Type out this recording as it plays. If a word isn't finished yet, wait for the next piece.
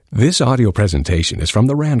This audio presentation is from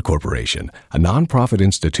the RAND Corporation, a nonprofit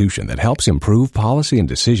institution that helps improve policy and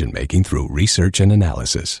decision-making through research and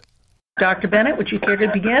analysis. Dr. Bennett, would you care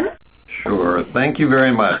to begin? Sure. Thank you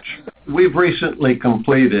very much. We've recently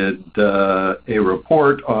completed a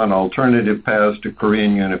report on alternative paths to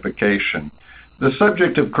Korean unification. The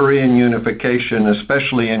subject of Korean unification,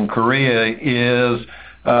 especially in Korea, is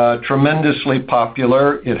tremendously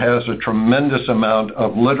popular. It has a tremendous amount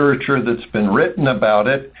of literature that's been written about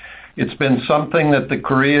it. It's been something that the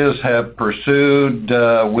Koreas have pursued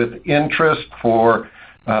with interest for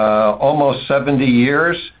almost 70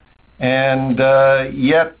 years, and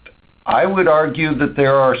yet I would argue that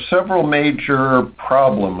there are several major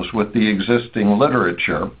problems with the existing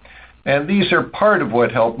literature, and these are part of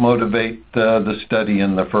what helped motivate the study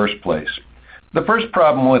in the first place. The first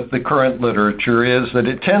problem with the current literature is that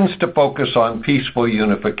it tends to focus on peaceful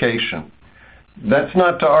unification. That's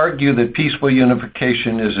not to argue that peaceful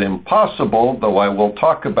unification is impossible, though I will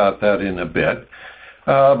talk about that in a bit,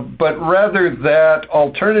 but rather that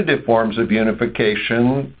alternative forms of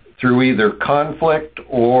unification through either conflict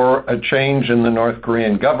or a change in the North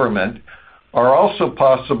Korean government are also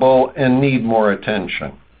possible and need more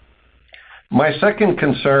attention. My second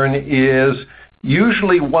concern is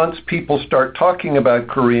usually once people start talking about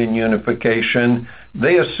Korean unification,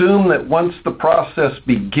 they assume that once the process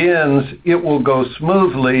begins, it will go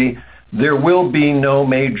smoothly, there will be no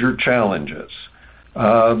major challenges.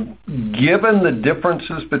 Given the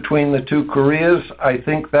differences between the two Koreas, I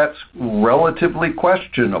think that's relatively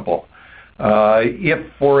questionable. If,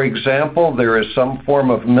 for example, there is some form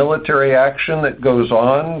of military action that goes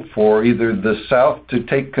on for either the South to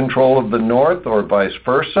take control of the North or vice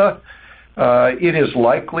versa, it is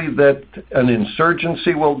likely that an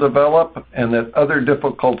insurgency will develop and that other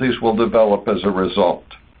difficulties will develop as a result.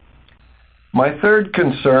 My third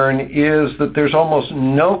concern is that there's almost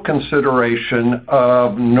no consideration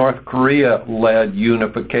of North Korea-led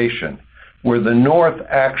unification, where the North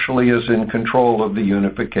actually is in control of the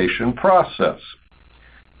unification process.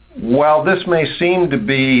 While this may seem to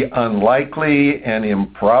be unlikely and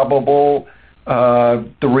improbable,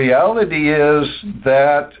 the reality is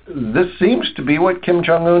that this seems to be what Kim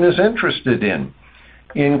Jong-un is interested in.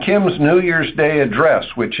 In Kim's New Year's Day address,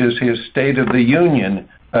 which is his State of the Union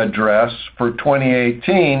address for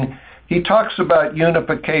 2018, he talks about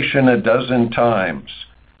unification a dozen times.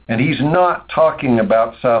 And he's not talking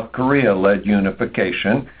about South Korea-led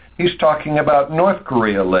unification. He's talking about North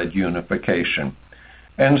Korea-led unification.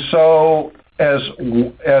 And so as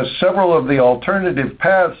several of the alternative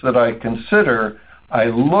paths that I consider, I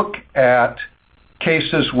look at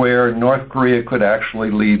cases where North Korea could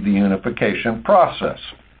actually lead the unification process.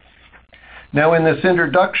 Now, in this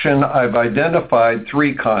introduction, I've identified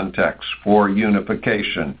three contexts for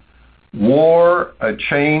unification: war, a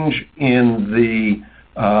change in the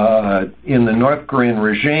North Korean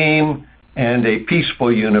regime, and a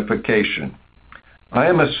peaceful unification. I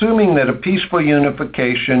am assuming that a peaceful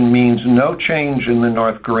unification means no change in the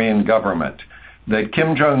North Korean government, that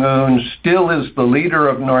Kim Jong-un still is the leader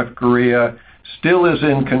of North Korea, still is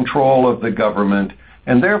in control of the government,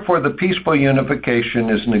 and therefore the peaceful unification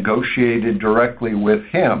is negotiated directly with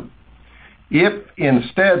him. If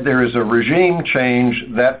instead there is a regime change,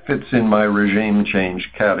 that fits in my regime change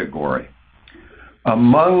category.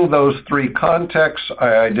 Among those three contexts,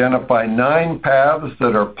 I identify 9 paths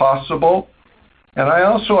that are possible, and I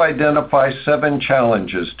also identify 7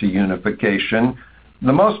 challenges to unification,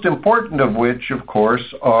 the most important of which, of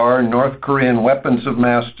course, are North Korean weapons of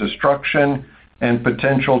mass destruction and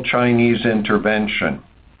potential Chinese intervention.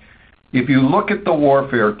 If you look at the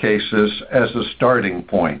warfare cases as a starting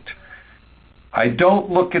point, I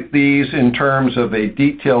don't look at these in terms of a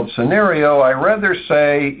detailed scenario. I rather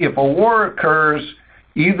say if a war occurs,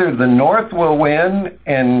 either the North will win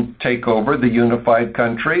and take over the unified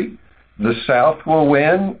country, the South will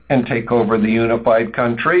win and take over the unified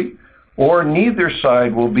country, or neither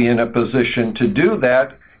side will be in a position to do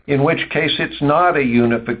that, in which case it's not a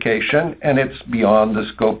unification and it's beyond the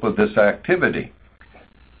scope of this activity.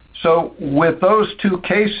 So with those two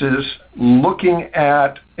cases, looking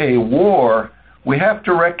at a war, we have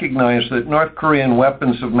to recognize that North Korean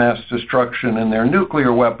weapons of mass destruction and their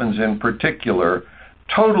nuclear weapons in particular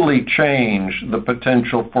totally change the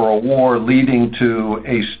potential for a war leading to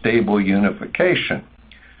a stable unification.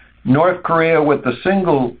 North Korea with a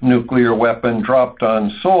single nuclear weapon dropped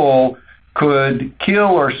on Seoul could kill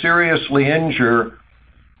or seriously injure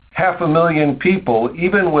 500,000 people,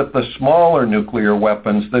 even with the smaller nuclear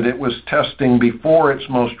weapons that it was testing before its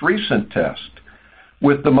most recent test.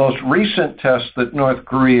 With the most recent test that North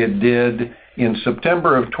Korea did in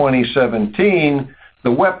September of 2017,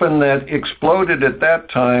 the weapon that exploded at that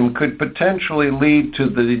time could potentially lead to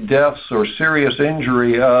the deaths or serious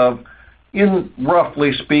injury of, in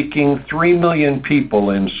roughly speaking, 3 million people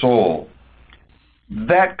in Seoul.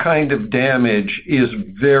 That kind of damage is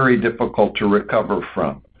very difficult to recover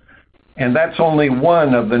from. And that's only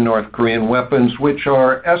one of the North Korean weapons, which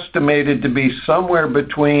are estimated to be somewhere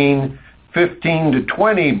between 15 to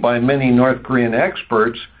 20 by many North Korean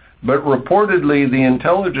experts, but reportedly the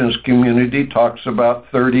intelligence community talks about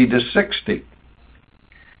 30 to 60.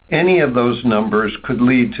 Any of those numbers could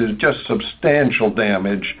lead to just substantial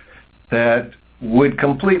damage that would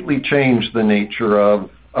completely change the nature of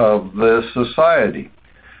the society.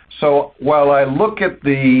 So while I look at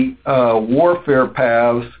the warfare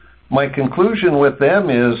paths, my conclusion with them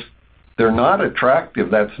is they're not attractive.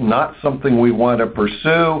 That's not something we want to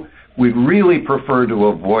pursue. We really prefer to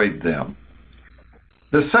avoid them.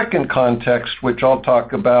 The second context, which I'll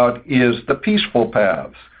talk about, is the peaceful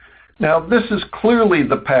paths. Now, this is clearly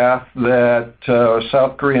the path that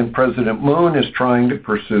South Korean President Moon is trying to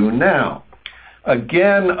pursue now.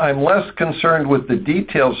 Again, I'm less concerned with the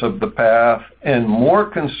details of the path and more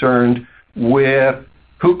concerned with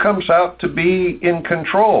who comes out to be in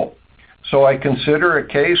control. So I consider a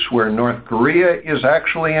case where North Korea is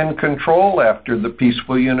actually in control after the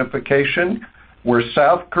peaceful unification, where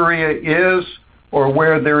South Korea is, or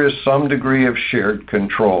where there is some degree of shared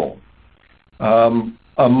control.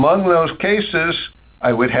 Among those cases,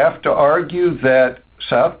 I would have to argue that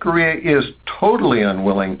South Korea is totally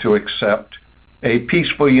unwilling to accept a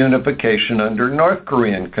peaceful unification under North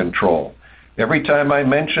Korean control. Every time I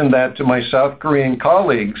mention that to my South Korean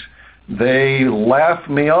colleagues, they laugh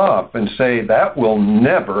me off and say that will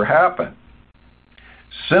never happen.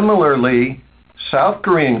 Similarly, South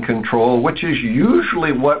Korean control, which is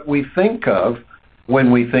usually what we think of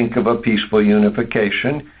when we think of a peaceful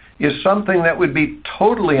unification, is something that would be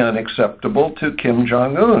totally unacceptable to Kim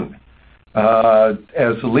Jong-un.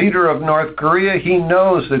 As the leader of North Korea, he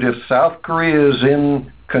knows that if South Korea is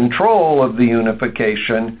in control of the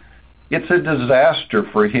unification, it's a disaster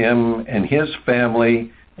for him and his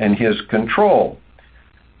family and his control.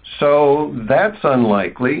 So that's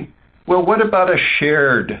unlikely. Well, what about a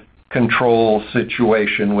shared control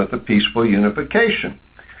situation with a peaceful unification?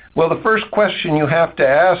 Well, the first question you have to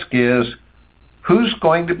ask is, who's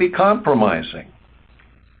going to be compromising?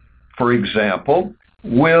 For example,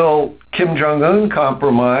 will Kim Jong-un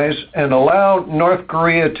compromise and allow North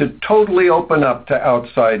Korea to totally open up to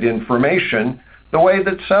outside information the way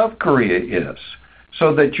that South Korea is,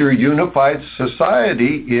 so that your unified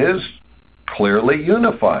society is clearly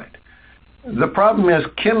unified? The problem is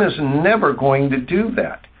Kim is never going to do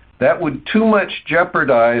that. That would too much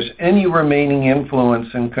jeopardize any remaining influence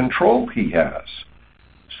and control he has.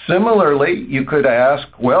 Similarly, you could ask,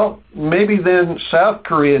 well, maybe then South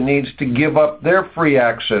Korea needs to give up their free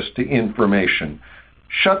access to information.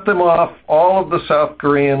 Shut them off, all of the South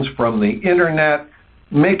Koreans, from the internet.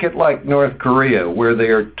 Make it like North Korea, where they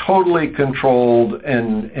are totally controlled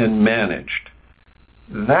and managed.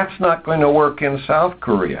 That's not going to work in South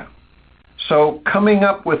Korea. So coming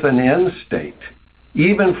up with an end state,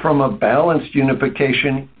 even from a balanced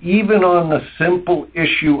unification, even on the simple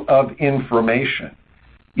issue of information,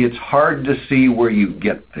 it's hard to see where you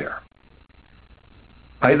get there.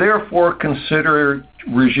 I therefore consider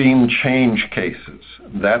regime change cases.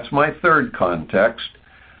 That's my third context.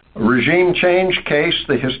 A regime change case,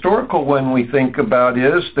 the historical one we think about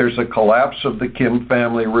is there's a collapse of the Kim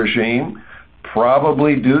family regime,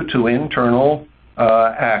 probably due to internal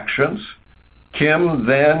actions. Kim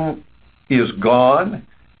then is gone,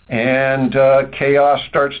 and chaos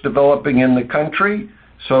starts developing in the country.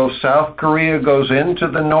 So South Korea goes into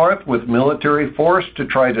the north with military force to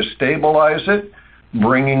try to stabilize it,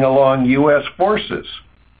 bringing along U.S. forces.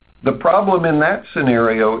 The problem in that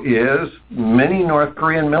scenario is many North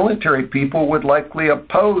Korean military people would likely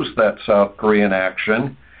oppose that South Korean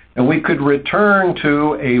action, and we could return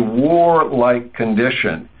to a war-like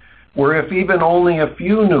condition, where if even only a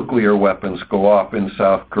few nuclear weapons go off in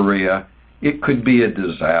South Korea, it could be a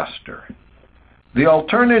disaster. The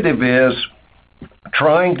alternative is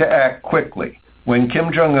trying to act quickly when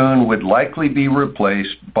Kim Jong-un would likely be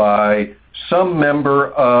replaced by some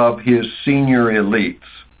member of his senior elites.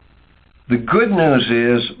 The good news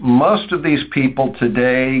is most of these people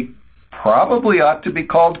today probably ought to be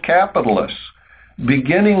called capitalists.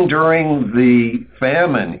 Beginning during the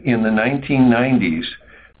famine in the 1990s,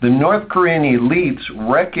 the North Korean elites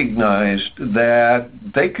recognized that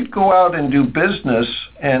they could go out and do business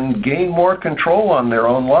and gain more control on their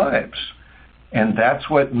own lives. And that's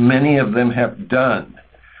what many of them have done.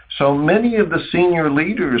 So many of the senior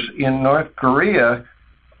leaders in North Korea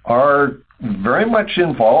are very much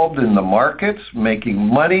involved in the markets, making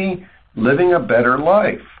money, living a better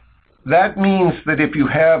life. That means that if you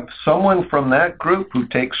have someone from that group who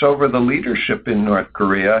takes over the leadership in North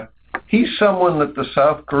Korea, he's someone that the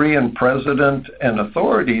South Korean president and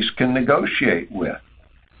authorities can negotiate with.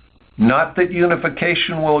 Not that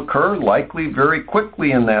unification will occur, likely very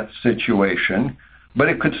quickly in that situation, but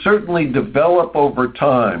it could certainly develop over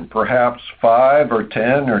time, perhaps 5 or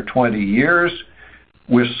 10 or 20 years,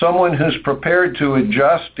 with someone who's prepared to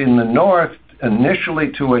adjust in the North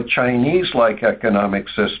initially to a Chinese-like economic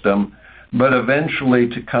system, but eventually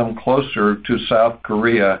to come closer to South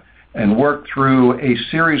Korea and work through a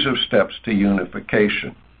series of steps to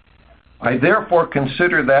unification. I therefore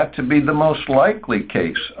consider that to be the most likely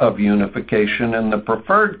case of unification and the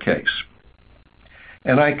preferred case.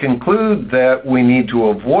 And I conclude that we need to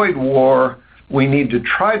avoid war, we need to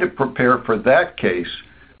try to prepare for that case,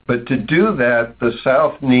 but to do that, the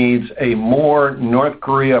South needs a more North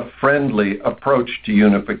Korea-friendly approach to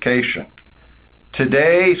unification.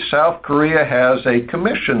 Today, South Korea has a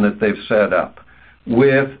commission that they've set up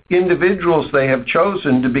with individuals they have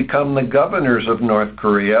chosen to become the governors of North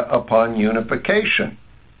Korea upon unification.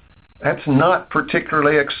 That's not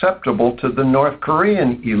particularly acceptable to the North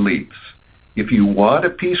Korean elites. If you want a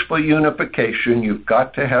peaceful unification, you've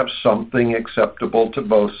got to have something acceptable to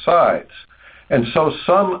both sides. And so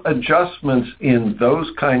some adjustments in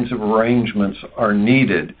those kinds of arrangements are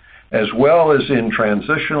needed, as well as in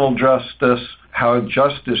transitional justice, how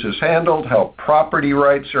justice is handled, how property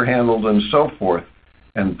rights are handled, and so forth.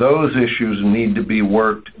 And those issues need to be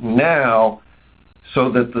worked now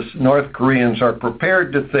so that the North Koreans are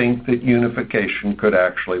prepared to think that unification could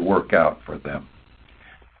actually work out for them.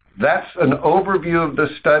 That's an overview of the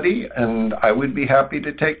study, and I would be happy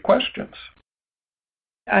to take questions.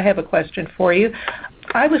 I have a question for you.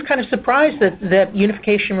 I was kind of surprised that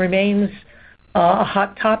unification remains a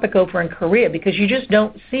hot topic over in Korea, because you just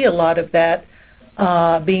don't see a lot of that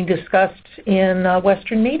being discussed in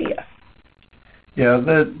Western media. Yeah,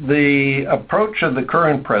 the approach of the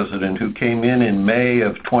current president, who came in May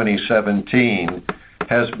of 2017,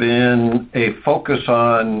 has been a focus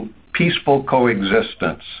on peaceful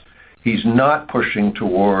coexistence. He's not pushing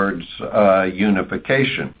towards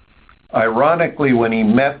unification. Ironically, when he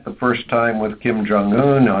met the first time with Kim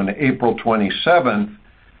Jong-un on April 27th,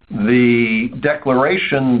 the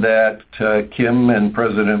declaration that Kim and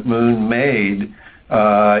President Moon made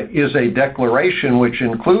is a declaration which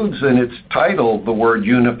includes in its title the word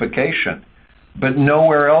unification, but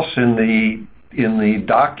nowhere else in the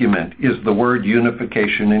document is the word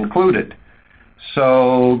unification included.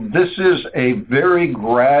 So this is a very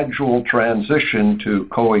gradual transition to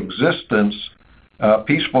coexistence,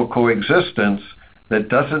 peaceful coexistence, that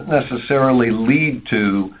doesn't necessarily lead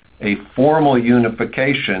to a formal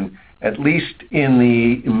unification, at least in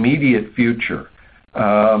the immediate future.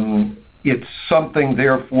 It's something,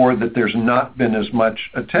 therefore, that there's not been as much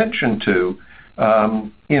attention to.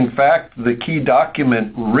 In fact, the key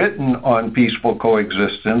document written on peaceful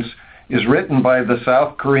coexistence is written by the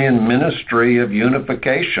South Korean Ministry of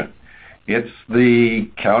Unification. It's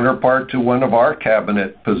the counterpart to one of our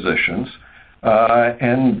cabinet positions,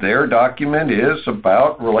 and their document is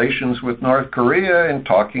about relations with North Korea and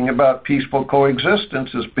talking about peaceful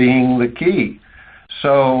coexistence as being the key.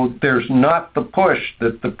 So there's not the push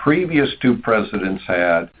that the previous two presidents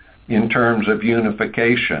had in terms of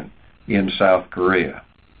unification in South Korea.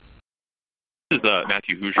 This is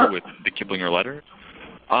Matthew Hoosier with the Kiplinger Letter.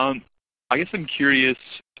 I guess I'm curious,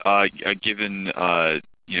 given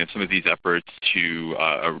some of these efforts to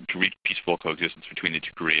reach peaceful coexistence between the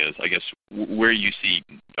two Koreas, I guess where you see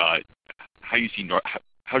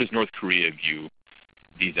how does North Korea view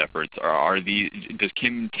these efforts? Does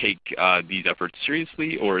Kim take these efforts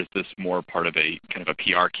seriously, or is this more part of a kind of a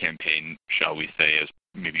PR campaign, shall we say, as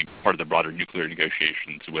maybe part of the broader nuclear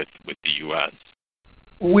negotiations with the U.S.?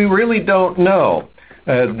 We really don't know.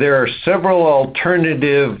 There are several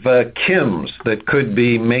alternative Kims that could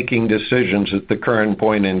be making decisions at the current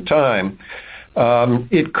point in time.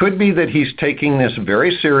 It could be that he's taking this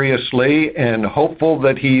very seriously and hopeful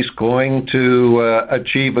that he's going to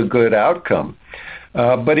achieve a good outcome.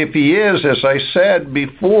 But if he is, as I said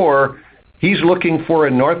before, he's looking for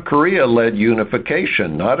a North Korea-led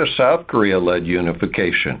unification, not a South Korea-led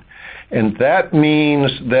unification. And that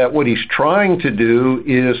means that what he's trying to do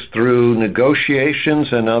is, through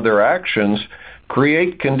negotiations and other actions,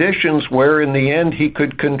 create conditions where in the end he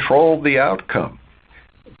could control the outcome.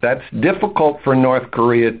 That's difficult for North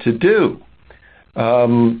Korea to do.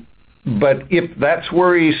 But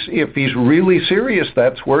if he's really serious,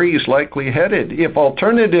 that's where he's likely headed. If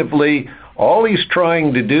alternatively, All he's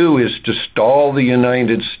trying to do is to stall the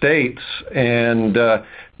United States and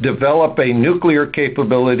develop a nuclear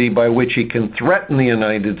capability by which he can threaten the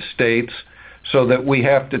United States so that we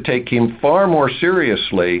have to take him far more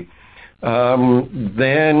seriously.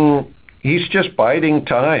 Then he's just biding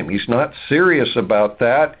time. He's not serious about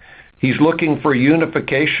that. He's looking for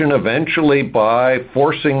unification eventually by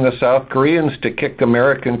forcing the South Koreans to kick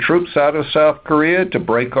American troops out of South Korea, to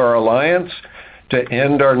break our alliance, to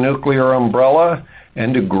end our nuclear umbrella,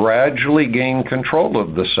 and to gradually gain control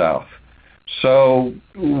of the South. So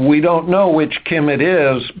we don't know which Kim it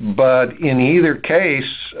is, but in either case,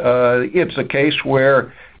 it's a case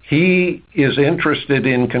where he is interested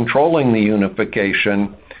in controlling the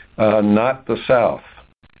unification, not the South.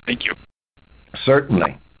 Thank you.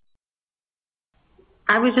 Certainly.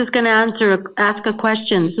 I was just going to ask a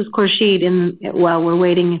question. This is Khurshid, while we're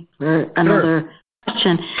waiting for another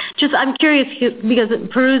question. I'm curious, because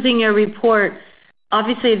perusing your report,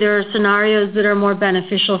 obviously there are scenarios that are more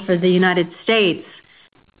beneficial for the United States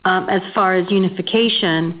as far as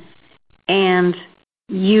unification, and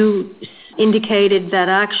you indicated that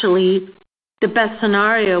actually the best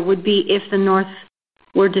scenario would be if the North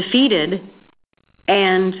were defeated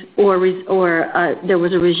and or there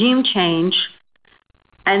was a regime change,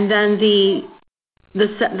 and then the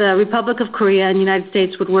Republic of Korea and the United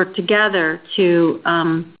States would work together to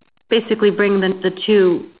basically bring the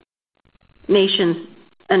two nations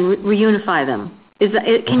and reunify them.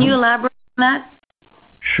 Can you elaborate on that?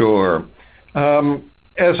 Sure.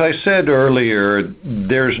 As I said earlier,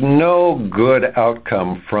 there's no good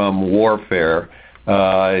outcome from warfare.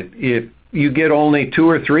 If you get only 2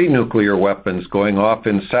 or 3 nuclear weapons going off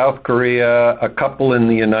in South Korea, a couple in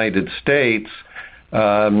the United States,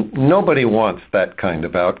 nobody wants that kind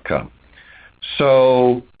of outcome.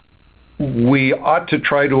 So we ought to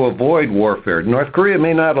try to avoid warfare. North Korea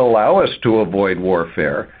may not allow us to avoid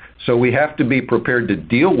warfare, so we have to be prepared to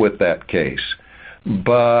deal with that case.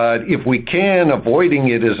 But if we can, avoiding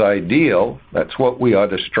it is ideal. That's what we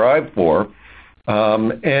ought to strive for.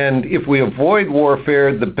 And if we avoid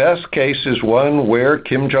warfare, the best case is one where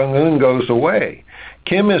Kim Jong-un goes away.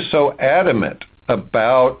 Kim is so adamant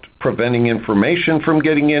about preventing information from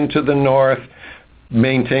getting into the North,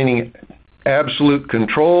 maintaining absolute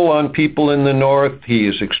control on people in the North. He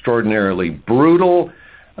is extraordinarily brutal,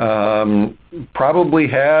 probably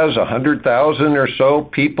has 100,000 or so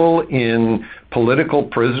people in political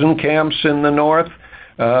prison camps in the North.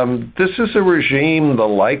 This is a regime the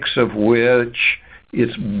likes of which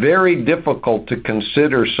it's very difficult to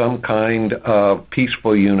consider some kind of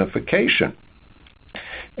peaceful unification.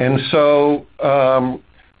 And so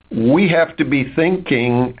we have to be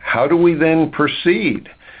thinking, how do we then proceed?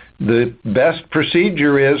 The best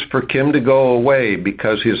procedure is for Kim to go away,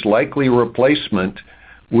 because his likely replacement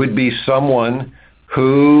would be someone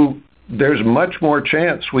who there's much more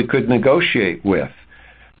chance we could negotiate with.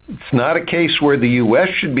 It's not a case where the U.S.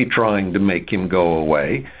 should be trying to make him go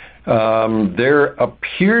away. There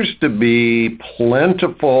appears to be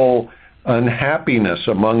plentiful unhappiness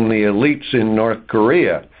among the elites in North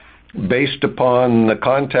Korea, based upon the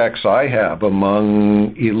contacts I have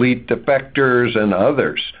among elite defectors and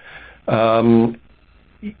others.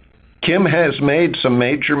 Kim has made some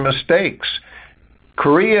major mistakes.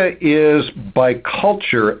 Korea is, by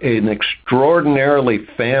culture, an extraordinarily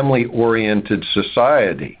family-oriented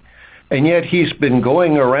society. And yet he's been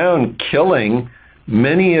going around killing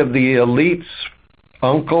many of the elites'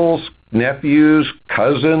 uncles, nephews,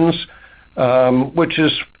 cousins, which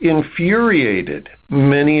has infuriated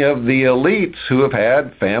many of the elites who have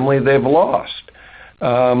had family they've lost.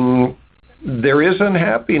 There is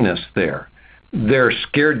unhappiness there. They're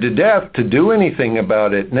scared to death to do anything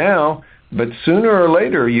about it now, but sooner or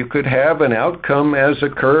later you could have an outcome as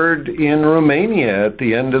occurred in Romania at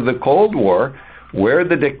the end of the Cold War, where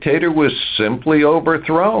the dictator was simply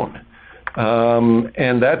overthrown.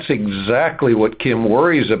 And that's exactly what Kim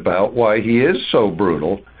worries about, why he is so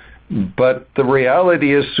brutal. But the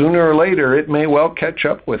reality is, sooner or later, it may well catch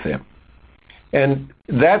up with him. And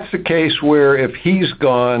that's the case where if he's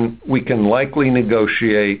gone, we can likely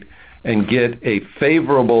negotiate and get a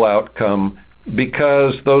favorable outcome,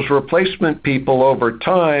 because those replacement people over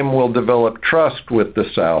time will develop trust with the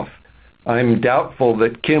South. I'm doubtful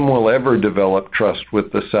that Kim will ever develop trust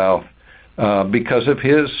with the South because of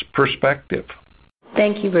his perspective.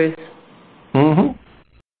 Thank you, Bruce. Mm-hmm.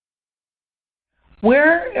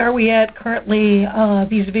 Where are we at currently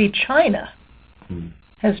vis-a-vis China?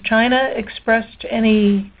 Has China expressed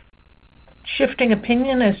any shifting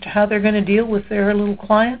opinion as to how they're going to deal with their little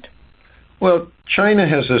client? Well, China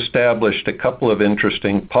has established a couple of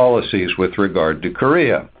interesting policies with regard to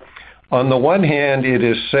Korea. On the one hand, it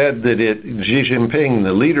is said that Xi Jinping,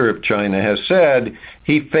 the leader of China, has said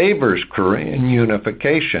he favors Korean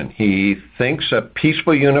unification. He thinks a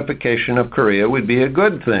peaceful unification of Korea would be a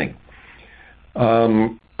good thing.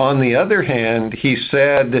 On the other hand, he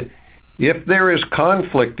said if there is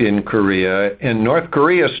conflict in Korea and North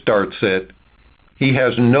Korea starts it, he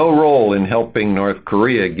has no role in helping North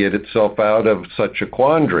Korea get itself out of such a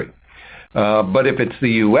quandary. But if it's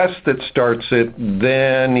the U.S. that starts it,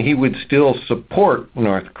 then he would still support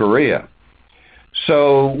North Korea.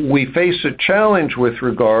 So we face a challenge with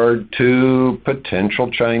regard to potential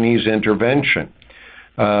Chinese intervention.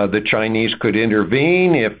 The Chinese could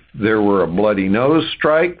intervene if there were a bloody nose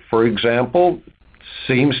strike, for example.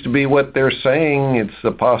 Seems to be what they're saying. It's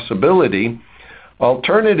a possibility.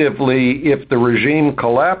 Alternatively, if the regime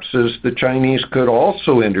collapses, the Chinese could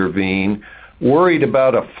also intervene, worried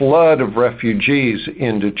about a flood of refugees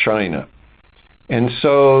into China. And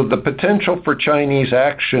so the potential for Chinese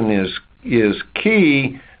action is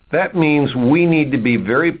key. That means we need to be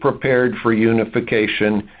very prepared for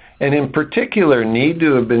unification, and in particular need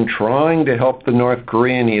to have been trying to help the North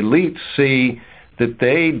Korean elite see that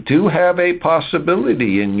they do have a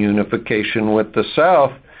possibility in unification with the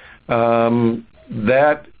South,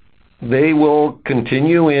 that they will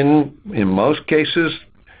continue in most cases,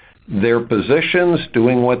 their positions,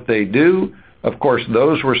 doing what they do. Of course,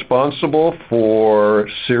 those responsible for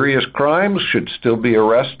serious crimes should still be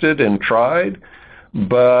arrested and tried,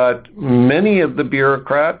 but many of the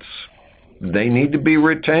bureaucrats, they need to be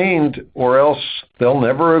retained or else they'll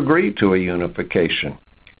never agree to a unification.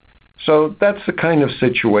 So that's the kind of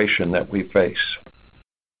situation that we face.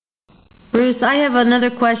 Bruce, I have another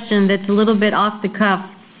question that's a little bit off the cuff.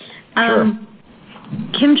 Sure.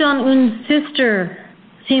 Kim Jong-un's sister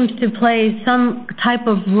seems to play some type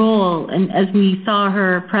of role, and as we saw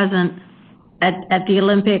her present at the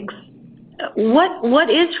Olympics. What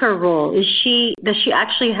is her role? Does she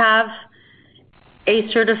actually have a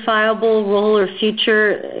certifiable role or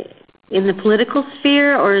future in the political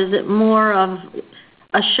sphere, or is it more of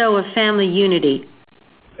a show of family unity?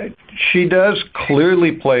 She does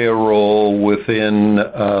clearly play a role within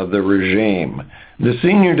the regime. The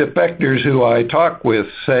senior defectors who I talk with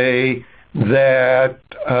say that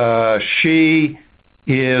she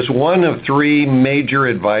is one of three major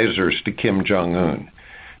advisors to Kim Jong-un.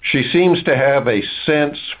 She seems to have a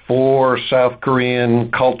sense for South Korean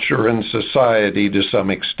culture and society to some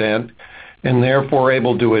extent, and therefore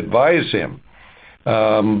able to advise him.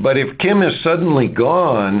 But if Kim is suddenly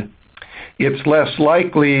gone, it's less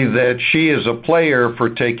likely that she is a player for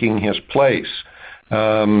taking his place.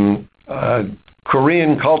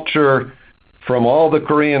 Korean culture, from all the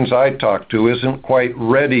Koreans I talk to, isn't quite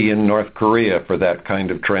ready in North Korea for that kind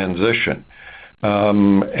of transition.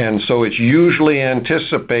 And so it's usually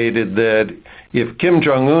anticipated that if Kim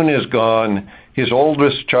Jong-un is gone, his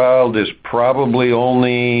oldest child is probably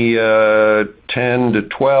only 10 to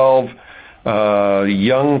 12,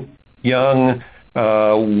 young,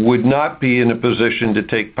 would not be in a position to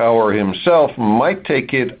take power himself, might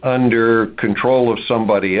take it under control of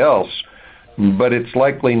somebody else, but it's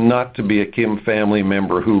likely not to be a Kim family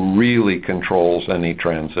member who really controls any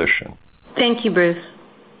transition. Thank you, Bruce.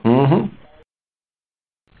 Mm-hmm.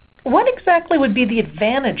 What exactly would be the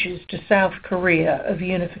advantages to South Korea of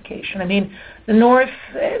unification? I mean, the North,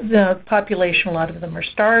 the population, a lot of them are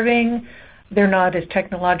starving. They're not as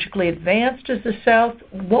technologically advanced as the South.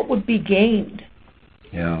 What would be gained?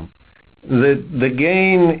 Yeah. The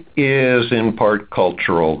gain is in part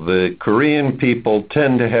cultural. The Korean people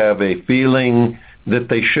tend to have a feeling that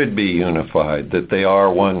they should be unified, that they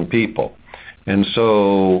are one people. And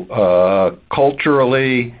so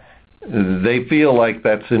culturally, they feel like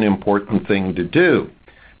that's an important thing to do.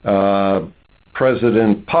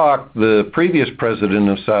 President Park, the previous president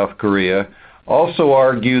of South Korea, also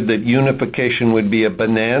argued that unification would be a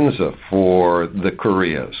bonanza for the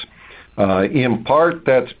Koreas. In part,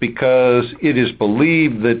 that's because it is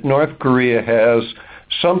believed that North Korea has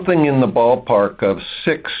something in the ballpark of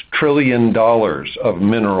 $6 trillion of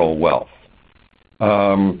mineral wealth.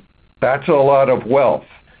 That's a lot of wealth.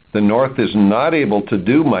 The North is not able to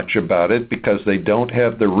do much about it because they don't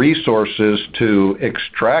have the resources to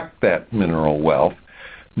extract that mineral wealth,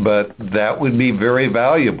 but that would be very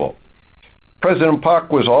valuable. President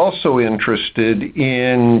Park was also interested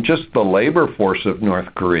in just the labor force of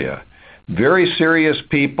North Korea. Very serious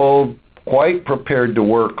people, quite prepared to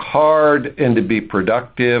work hard and to be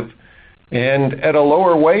productive, and at a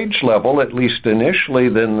lower wage level, at least initially,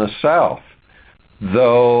 than the South,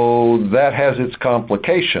 though that has its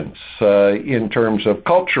complications in terms of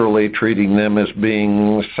culturally treating them as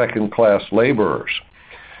being second-class laborers.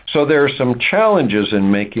 So there are some challenges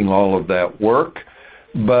in making all of that work,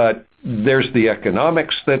 but there's the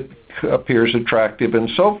economics that appears attractive and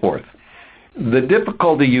so forth. The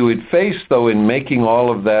difficulty you would face, though, in making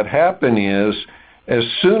all of that happen is, as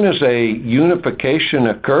soon as a unification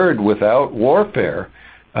occurred without warfare,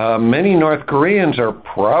 many North Koreans are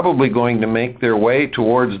probably going to make their way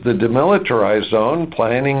towards the demilitarized zone,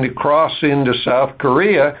 planning to cross into South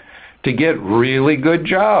Korea to get really good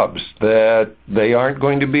jobs that they aren't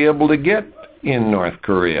going to be able to get in North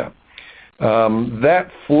Korea. That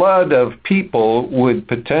flood of people would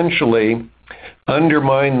potentially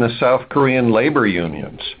undermine the South Korean labor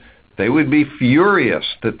unions. They would be furious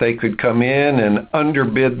that they could come in and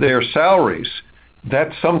underbid their salaries.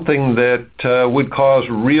 That's something that would cause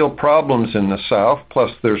real problems in the South. Plus,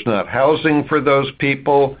 there's not housing for those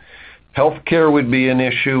people. Healthcare would be an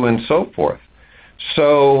issue and so forth.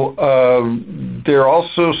 So there are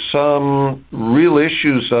also some real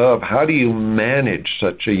issues of how do you manage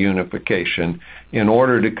such a unification in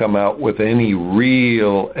order to come out with any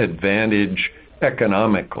real advantage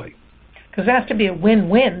economically. Because it has to be a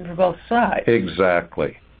win-win for both sides.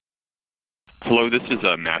 Exactly. Hello, this is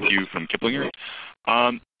Matthew from Kiplinger.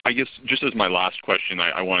 I guess just as my last question,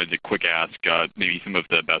 I wanted to quick ask maybe some of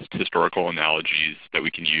the best historical analogies that we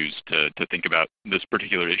can use to think about this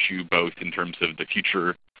particular issue, both in terms of the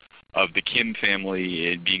future of the Kim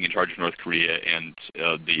family being in charge of North Korea and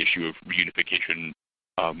the issue of reunification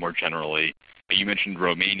more generally. You mentioned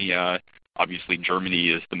Romania. Obviously, Germany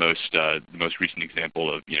is the most recent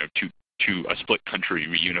example of a split country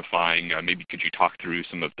reunifying. Maybe could you talk through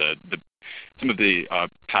some of the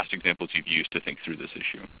past examples you've used to think through this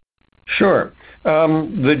issue? Sure.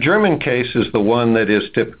 The German case is the one that is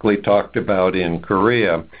typically talked about in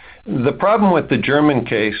Korea. The problem with the German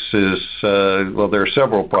case is, there are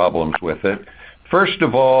several problems with it. First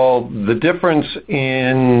of all, the difference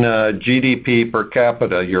in GDP per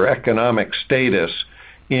capita, your economic status,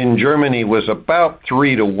 in Germany was about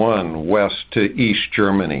 3-to-1 west to East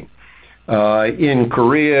Germany. In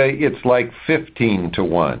Korea, it's like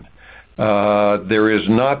 15-to-1. There is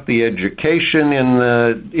not the education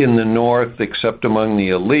in the north, except among the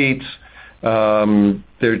elites.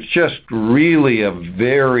 There's just really a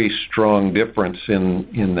very strong difference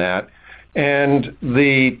in that. And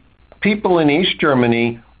the people in East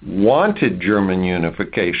Germany wanted German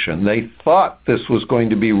unification. They thought this was going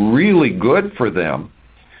to be really good for them.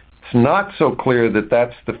 It's not so clear that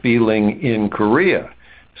that's the feeling in Korea.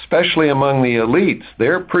 Especially among the elites,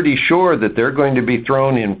 they're pretty sure that they're going to be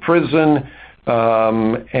thrown in prison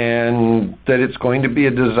and that it's going to be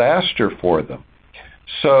a disaster for them.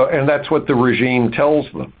 So, and that's what the regime tells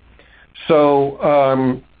them.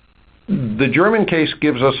 So the German case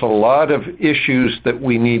gives us a lot of issues that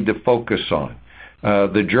we need to focus on.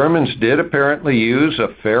 The Germans did apparently use a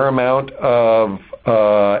fair amount of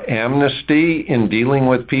amnesty in dealing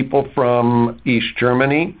with people from East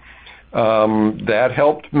Germany. That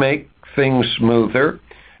helped make things smoother,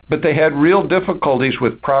 but they had real difficulties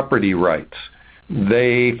with property rights.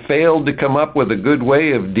 They failed to come up with a good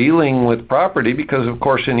way of dealing with property because, of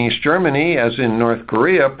course, in East Germany, as in North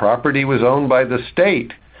Korea, property was owned by the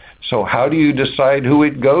state. So how do you decide who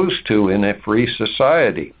it goes to in a free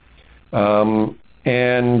society? And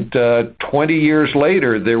 20 years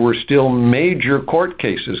later, there were still major court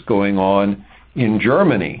cases going on in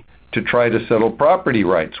Germany to try to settle property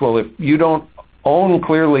rights. Well, if you don't own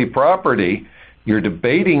clearly property, you're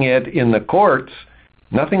debating it in the courts,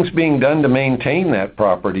 nothing's being done to maintain that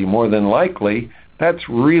property more than likely. That's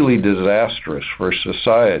really disastrous for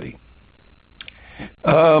society.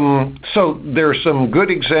 So there are some good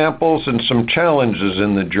examples and some challenges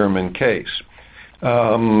in the German case.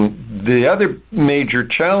 The other major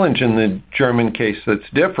challenge in the German case that's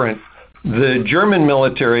different, the German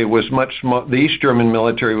military was the East German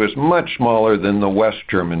military was much smaller than the West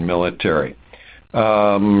German military,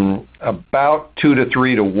 about 2 to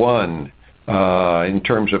 3 to 1 in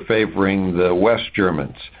terms of favoring the West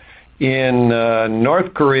Germans. In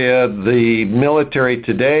North Korea, the military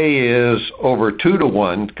today is over 2 to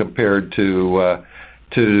 1 compared to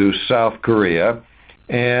South Korea,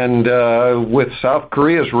 and with South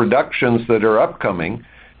Korea's reductions that are upcoming,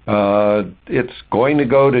 it's going to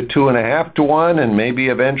go to 2.5 to 1 and maybe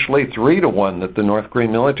eventually 3 to 1 that the North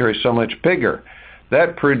Korean military is so much bigger.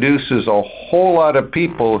 That produces a whole lot of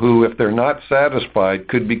people who, if they're not satisfied,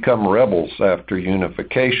 could become rebels after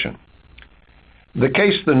unification. The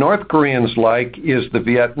case the North Koreans like is the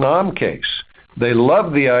Vietnam case. They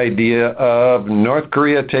love the idea of North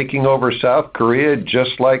Korea taking over South Korea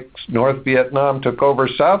just like North Vietnam took over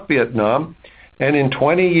South Vietnam, And in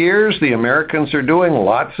 20 years, the Americans are doing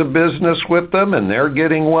lots of business with them, and they're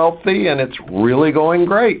getting wealthy, and it's really going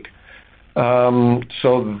great.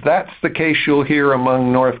 So that's the case you'll hear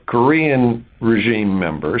among North Korean regime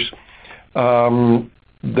members.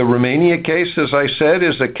 The Romania case, as I said,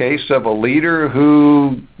 is a case of a leader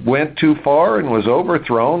who went too far and was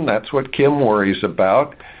overthrown. That's what Kim worries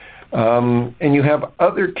about. And you have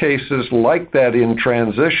other cases like that in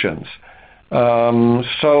transitions.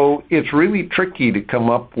 So it's really tricky to come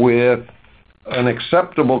up with an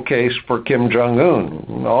acceptable case for Kim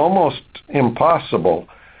Jong-un. Almost impossible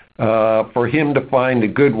for him to find a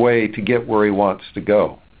good way to get where he wants to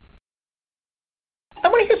go. I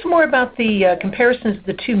want to hear some more about the comparisons of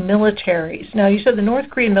the two militaries. Now, you said the North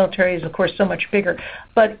Korean military is, of course, so much bigger.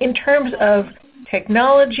 But in terms of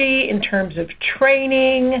technology, in terms of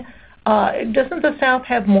training, doesn't the South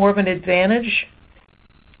have more of an advantage?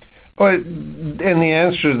 Well, and the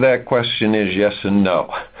answer to that question is yes and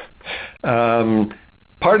no.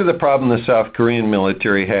 Part of the problem the South Korean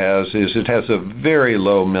military has is it has a very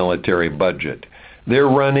low military budget. They're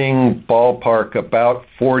running ballpark about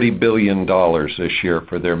 $40 billion this year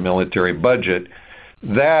for their military budget.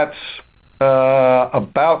 That's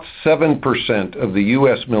about 7% of the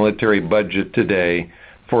U.S. military budget today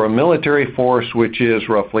for a military force which is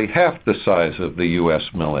roughly half the size of the U.S.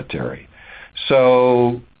 military.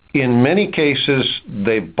 So in many cases,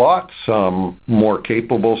 they bought some more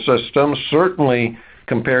capable systems. Certainly,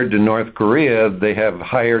 compared to North Korea, they have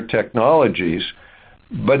higher technologies,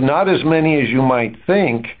 but not as many as you might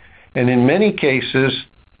think. And in many cases,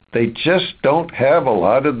 they just don't have a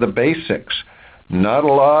lot of the basics. Not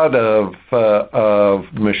a lot of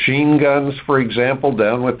machine guns, for example,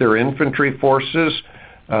 down with their infantry forces.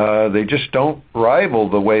 They just don't rival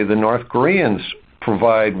the way the North Koreans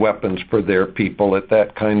provide weapons for their people at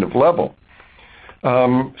that kind of level.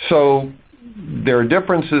 So there are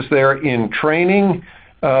differences there in training.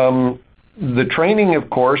 The training, of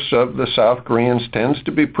course, of the South Koreans tends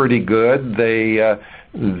to be pretty good.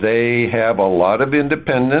 They have a lot of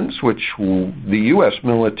independence, which the U.S.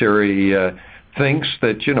 military thinks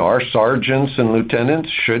that, our sergeants and lieutenants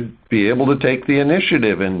should be able to take the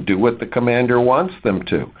initiative and do what the commander wants them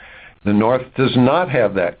to. The North does not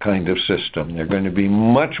have that kind of system. They're going to be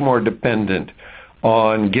much more dependent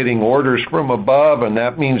on getting orders from above, and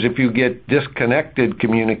that means if you get disconnected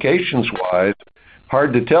communications-wise,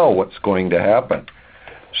 hard to tell what's going to happen.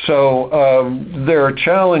 So there are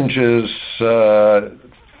challenges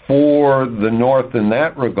for the North in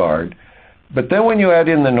that regard. But then when you add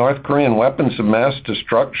in the North Korean weapons of mass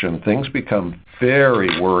destruction, things become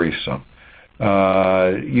very worrisome.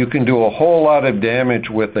 You can do a whole lot of damage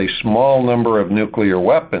with a small number of nuclear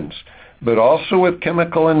weapons, but also with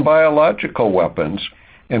chemical and biological weapons.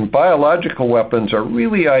 And biological weapons are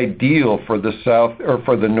really ideal for the South or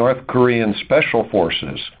for the North Korean special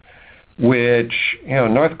forces, which,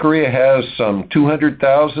 North Korea has some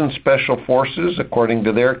 200,000 special forces according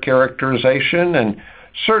to their characterization, and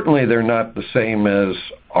certainly they're not the same as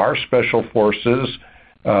our special forces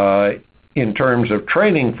in terms of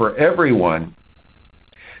training for everyone.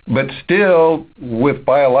 But still, with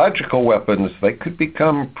biological weapons, they could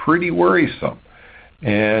become pretty worrisome.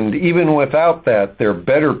 And even without that, their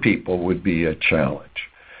better people would be a challenge.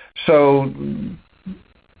 So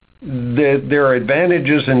there are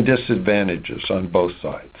advantages and disadvantages on both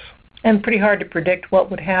sides. And pretty hard to predict what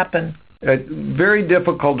would happen. Very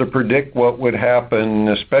difficult to predict what would happen,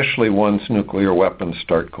 especially once nuclear weapons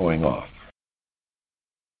start going off.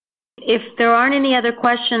 If there aren't any other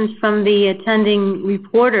questions from the attending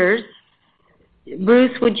reporters,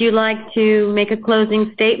 Bruce, would you like to make a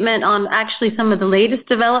closing statement on actually some of the latest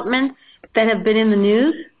developments that have been in the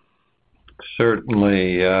news?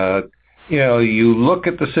 Certainly. You look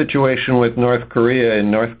at the situation with North Korea, and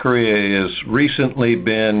North Korea has recently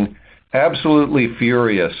been absolutely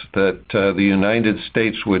furious that the United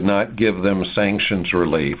States would not give them sanctions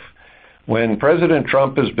relief, when President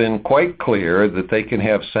Trump has been quite clear that they can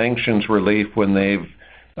have sanctions relief when they've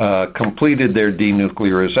completed their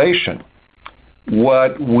denuclearization.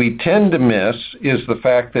 What we tend to miss is the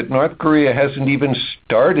fact that North Korea hasn't even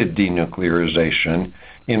started denuclearization.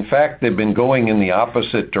 In fact, they've been going in the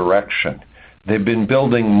opposite direction. They've been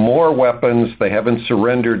building more weapons. They haven't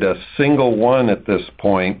surrendered a single one at this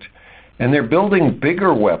point. And they're building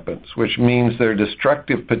bigger weapons, which means their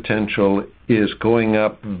destructive potential is going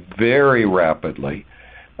up very rapidly.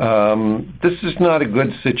 This is not a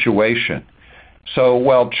good situation. So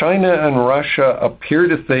while China and Russia appear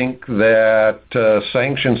to think that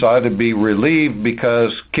sanctions ought to be relieved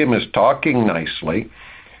because Kim is talking nicely,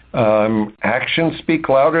 Actions speak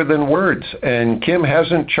louder than words, and Kim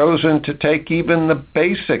hasn't chosen to take even the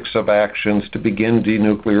basics of actions to begin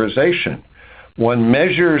denuclearization. One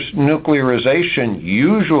measures nuclearization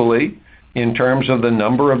usually in terms of the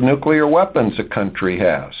number of nuclear weapons a country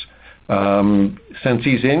has. Since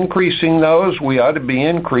he's increasing those, we ought to be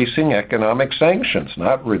increasing economic sanctions,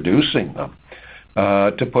 not reducing them,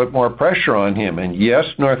 to put more pressure on him. And yes,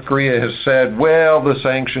 North Korea has said, well, the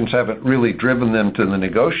sanctions haven't really driven them to the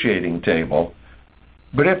negotiating table.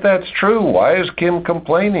 But if that's true, why is Kim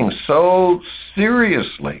complaining so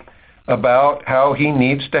seriously about how he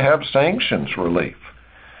needs to have sanctions relief?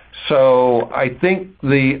 So I think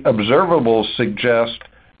the observables suggest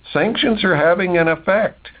sanctions are having an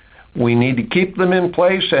effect. We need to keep them in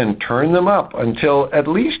place and turn them up until at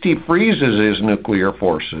least he freezes his nuclear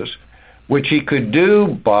forces, which he could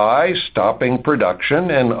do by stopping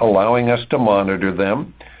production and allowing us to monitor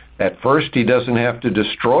them. At first, he doesn't have to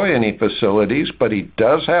destroy any facilities, but he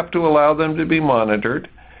does have to allow them to be monitored.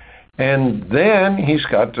 And then he's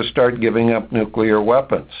got to start giving up nuclear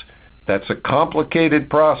weapons. That's a complicated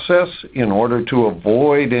process in order to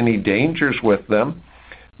avoid any dangers with them,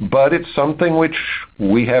 but it's something which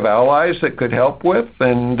we have allies that could help with,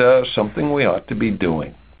 and something we ought to be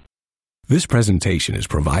doing. This presentation is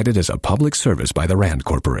provided as a public service by the RAND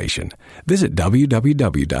Corporation. Visit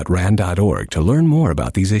www.rand.org to learn more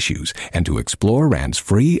about these issues and to explore RAND's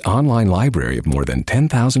free online library of more than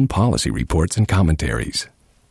 10,000 policy reports and commentaries.